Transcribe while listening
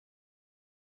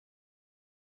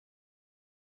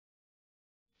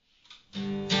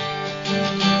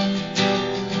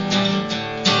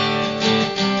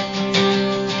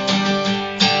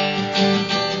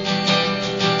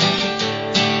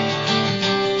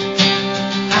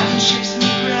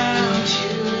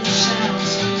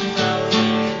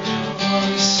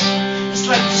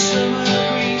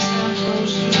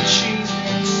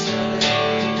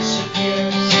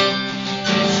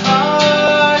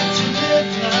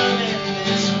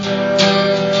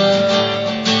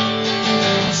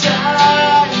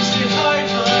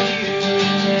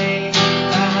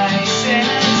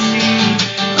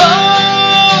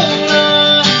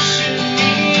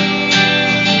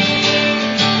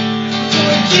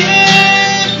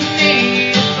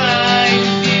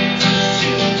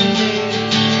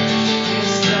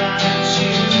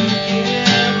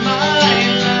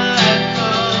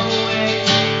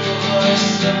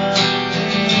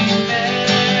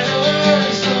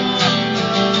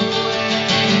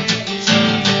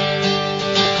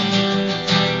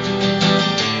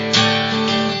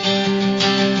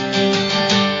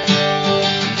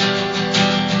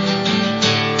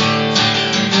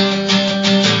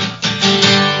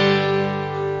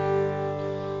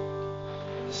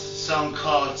Song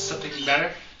called Something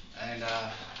Better, and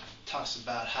talks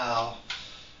about how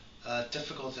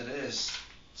difficult it is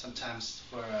sometimes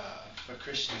for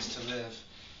Christians to live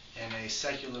in a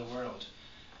secular world.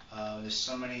 There's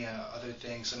so many other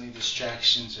things, so many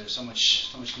distractions, or so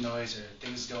much noise, or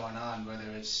things going on. Whether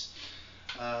it's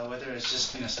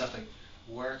just stuff like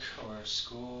work or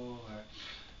school, or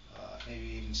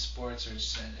maybe even sports, or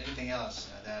just anything else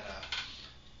that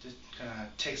kind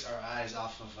of takes our eyes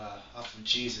off of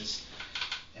Jesus.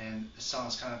 And the song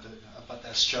is kind of about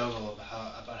that struggle,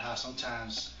 about how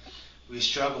sometimes we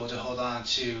struggle to hold on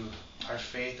to our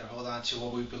faith, or hold on to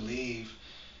what we believe.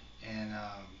 And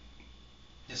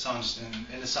the song, I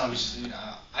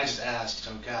just ask,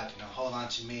 God, hold on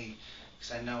to me,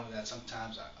 because I know that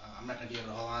sometimes I'm not going to be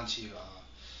able to hold on to you.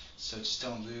 So just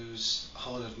don't lose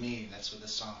hold of me. And that's what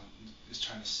this song is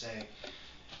trying to say.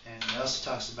 And it also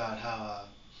talks about how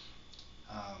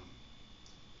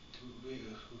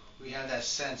we have that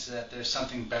sense that there's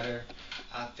something better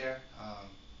out there.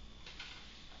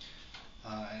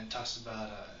 And it talks about,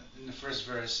 in the first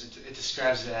verse, it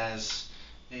describes it as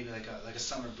maybe like a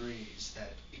summer breeze,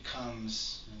 that it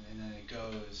comes and then it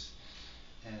goes,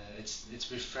 and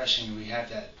it's refreshing. We have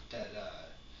that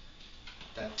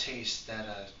taste,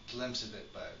 that glimpse of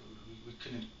it, but we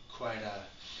couldn't quite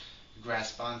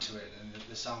grasp onto it. And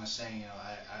the song is saying,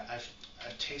 I've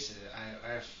tasted it,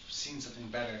 I've seen something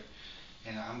better,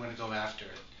 and I'm going to go after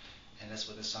it. And that's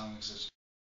what the song is.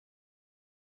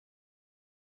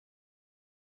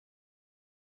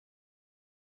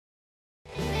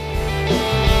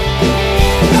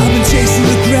 I've been chasing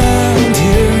the ground,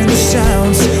 hearing the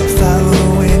sounds,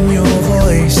 following your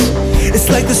voice. It's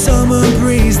like the summer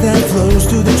breeze that flows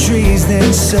through the trees,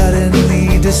 then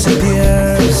suddenly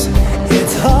disappears.